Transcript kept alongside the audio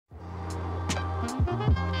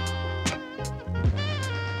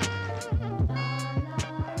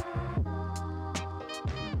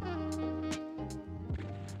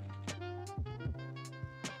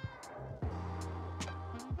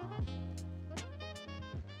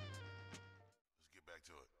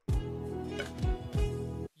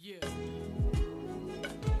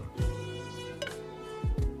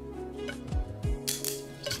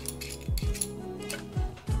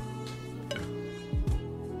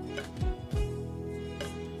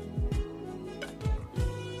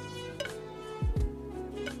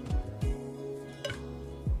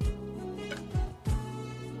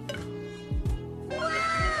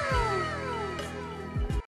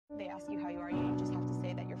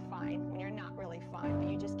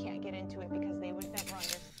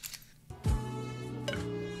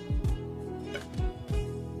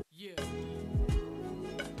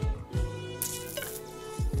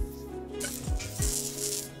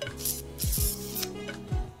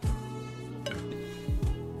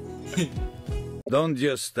Don't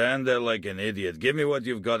just stand there like an idiot. Give me what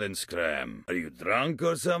you've got in Scram. Are you drunk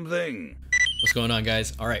or something? What's going on,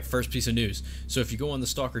 guys? Alright, first piece of news. So if you go on the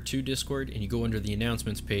STALKER 2 Discord and you go under the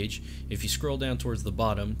announcements page, if you scroll down towards the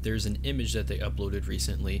bottom, there's an image that they uploaded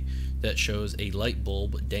recently that shows a light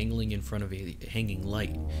bulb dangling in front of a hanging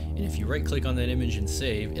light. And if you right click on that image and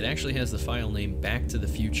save, it actually has the file name Back to the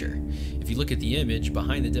Future. If you look at the image,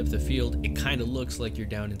 behind the depth of field, it kind of looks like you're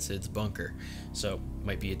down in Sid's bunker. So,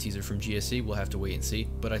 might be a teaser from GSC, we'll have to wait and see,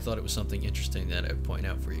 but I thought it was something interesting that I would point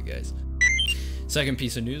out for you guys. Second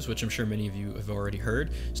piece of news, which I'm sure many of you have already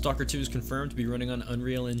heard, STALKER 2 is confirmed to be running on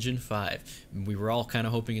Unreal Engine 5. We were all kind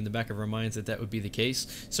of hoping in the back of our minds that that would be the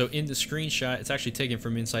case. So in the screenshot, it's actually taken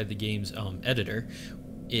from inside the game's editor.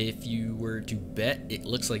 If you were to bet, it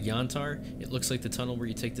looks like Yantar. It looks like the tunnel where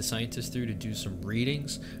you take the scientists through to do some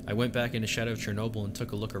readings. I went back into Shadow of Chernobyl and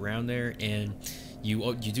took a look around there, and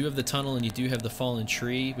you do have the tunnel and you do have the fallen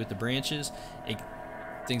tree with the branches.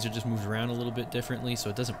 Things are just moved around a little bit differently, so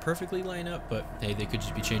it doesn't perfectly line up, but hey, they could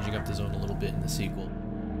just be changing up the zone a little bit in the sequel.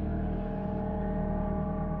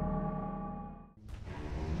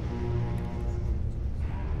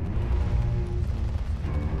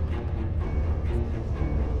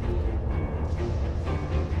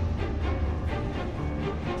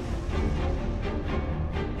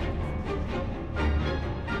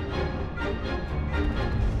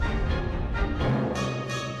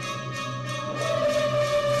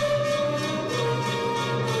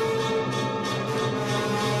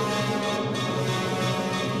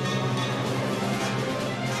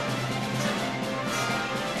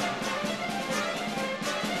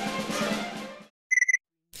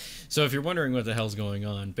 So if you're wondering what the hell's going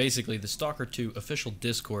on, basically the STALKER 2 official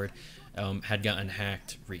Discord had gotten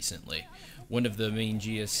hacked recently. One of the main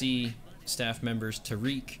GSC staff members,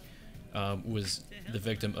 Tariq, was the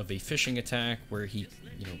victim of a phishing attack where he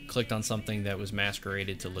clicked on something that was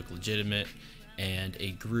masqueraded to look legitimate, and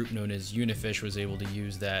a group known as Unifish was able to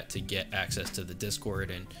use that to get access to the Discord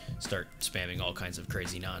and start spamming all kinds of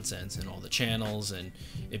crazy nonsense in all the channels, and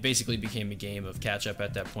it basically became a game of catch up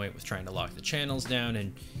at that point with trying to lock the channels down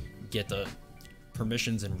and get the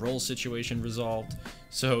permissions and role situation resolved.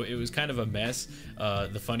 So it was kind of a mess.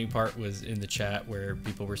 The funny part was in the chat where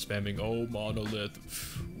people were spamming, "Oh, Monolith,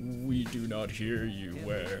 we do not hear you,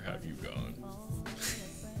 where have you gone?"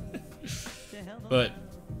 But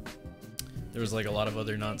there was like a lot of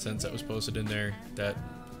other nonsense that was posted in there that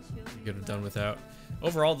we could have done without.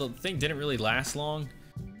 Overall, the thing didn't really last long.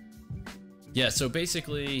 Yeah, so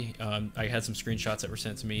basically, I had some screenshots that were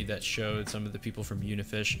sent to me that showed some of the people from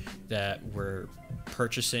Unifish that were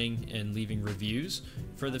purchasing and leaving reviews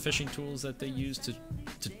for the phishing tools that they used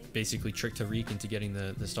to basically trick Tariq into getting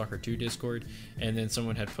the STALKER 2 Discord. And then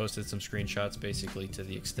someone had posted some screenshots basically to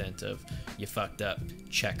the extent of, "You fucked up,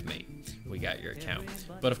 checkmate, we got your account."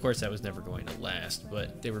 But of course that was never going to last,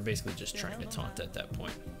 but they were basically just trying to taunt at that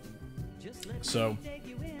point. So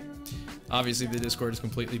obviously the Discord is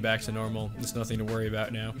completely back to normal. There's nothing to worry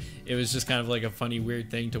about now. It was just kind of like a funny,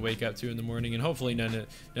 weird thing to wake up to in the morning, and hopefully none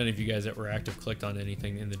of you guys that were active clicked on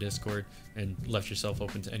anything in the Discord and left yourself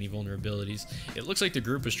open to any vulnerabilities. It looks like the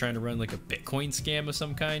group was trying to run like a Bitcoin scam of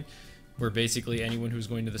some kind, where basically anyone who was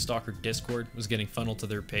going to the STALKER Discord was getting funneled to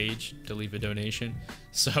their page to leave a donation.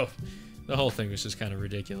 So the whole thing was just kind of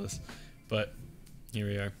ridiculous, but here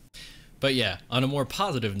we are. But yeah, on a more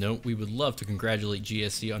positive note, we would love to congratulate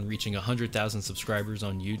GSC on reaching 100,000 subscribers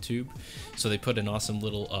on YouTube. So they put an awesome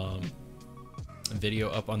little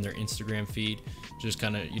video up on their Instagram feed, just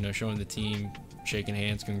kind of, showing the team, shaking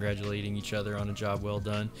hands, congratulating each other on a job well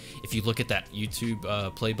done. If you look at that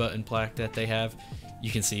YouTube play button plaque that they have, You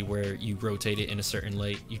can see where you rotate it in a certain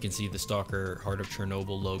light, you can see the Stalker Heart of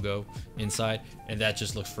Chernobyl logo inside, and that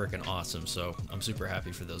just looks freaking awesome. So I'm super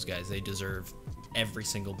happy for those guys. They deserve every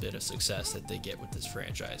single bit of success that they get with this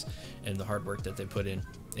franchise, and the hard work that they put in,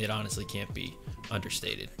 it honestly can't be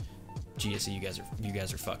understated. GSC, you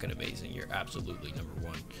guys are fucking amazing. You're absolutely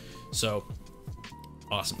 #1. So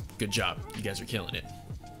awesome, good job. You guys are killing it.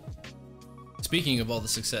 Speaking of all the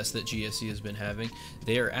success that GSC has been having,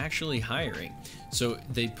 they are actually hiring. So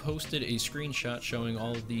they posted a screenshot showing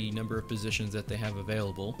all of the number of positions that they have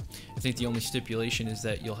available. I think the only stipulation is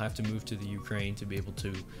that you'll have to move to the Ukraine to be able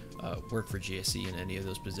to work for GSC in any of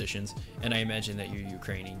those positions. And I imagine that your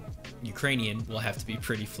Ukrainian will have to be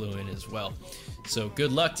pretty fluent as well. So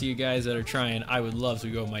good luck to you guys that are trying. I would love to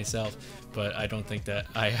go myself, but I don't think that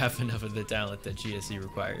I have enough of the talent that GSC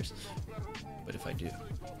requires. But if I do,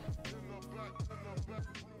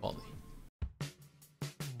 call me.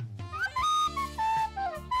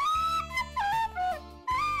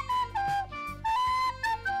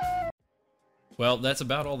 Well, that's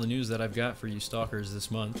about all the news that I've got for you stalkers this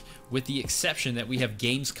month, with the exception that we have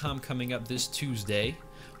Gamescom coming up this Tuesday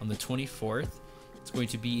on the 24th. It's going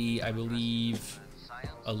to be, I believe,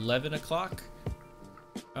 11 o'clock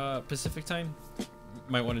Pacific time.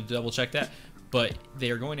 Might want to double check that. But they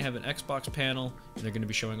are going to have an Xbox panel, and they're going to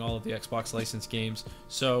be showing all of the Xbox licensed games,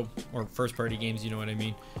 so, or first-party games, you know what I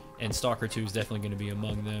mean. And Stalker 2 is definitely going to be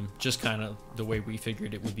among them, just kind of the way we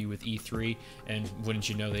figured it would be with E3, and wouldn't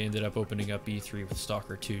you know, they ended up opening up E3 with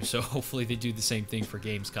Stalker 2, so hopefully they do the same thing for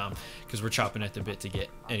Gamescom, because we're chopping at the bit to get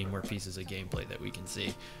any more pieces of gameplay that we can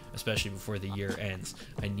see, especially before the year ends.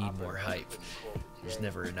 I need more hype. There's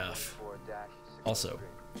never enough. Also,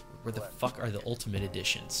 where the fuck are the Ultimate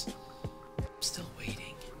Editions? I'm still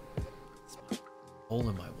waiting. It's my hole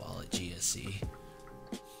in my wallet, GSC.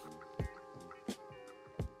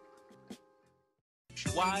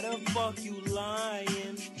 Why the fuck you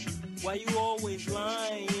lying? Why you always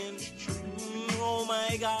lying? Oh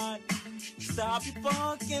my god, stop your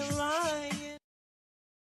fucking lying.